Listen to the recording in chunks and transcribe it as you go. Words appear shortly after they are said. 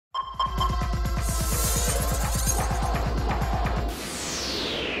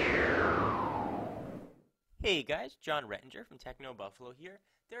Hey guys, John Rettinger from Techno Buffalo here.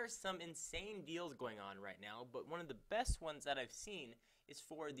 There are some insane deals going on right now, but one of the best ones that I've seen is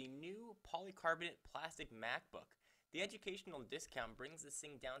for the new polycarbonate plastic MacBook. The educational discount brings this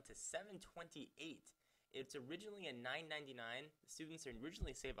thing down to $728. It's originally a $999. The students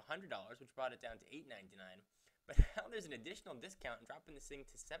originally save $100, which brought it down to $899. But now there's an additional discount dropping this thing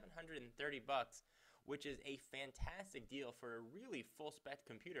to $730, which is a fantastic deal for a really full spec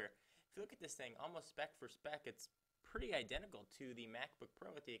computer. If you look at this thing, almost spec for spec, it's pretty identical to the MacBook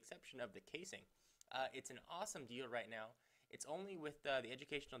Pro with the exception of the casing. It's an awesome deal right now. It's only with the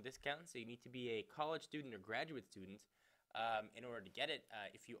educational discount, so you need to be a college student or graduate student in order to get it.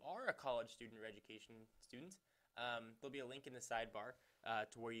 If you are a college student or education student, there'll be a link in the sidebar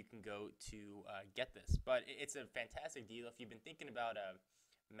to where you can go to get this. But it's a fantastic deal. If you've been thinking about a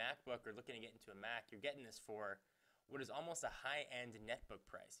MacBook or looking to get into a Mac, you're getting this for what is almost a high-end netbook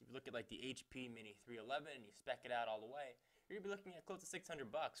price. If you look at like the HP Mini 311 and you spec it out all the way, you're gonna be looking at close to $600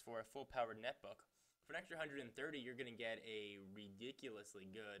 for a full-powered netbook. For an extra $130, you're gonna get a ridiculously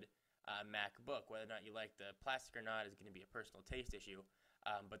good MacBook. Whether or not you like the plastic or not is gonna be a personal taste issue,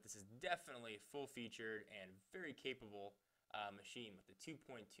 but this is definitely a full-featured and very capable machine with the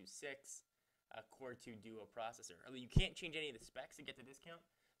 2.26 Core 2 Duo processor. You can't change any of the specs to get the discount.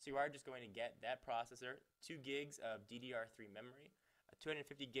 So you are just going to get that processor, 2 gigs of DDR3 memory, a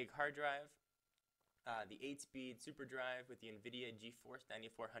 250 gig hard drive, the 8-speed super drive with the NVIDIA GeForce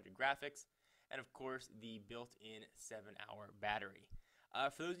 9400 graphics, and of course the built-in 7-hour battery.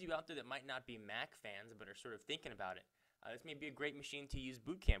 For those of you out there that might not be Mac fans but are sort of thinking about it, this may be a great machine to use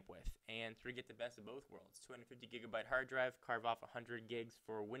boot camp with and to get the best of both worlds. 250 gigabyte hard drive, carve off 100 gigs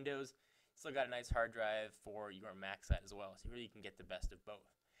for Windows. Still got a nice hard drive for your Mac side as well, so you really can get the best of both.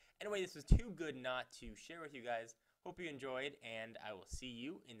 Anyway, this was too good not to share with you guys. Hope you enjoyed, and I will see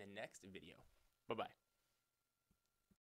you in the next video. Bye-bye.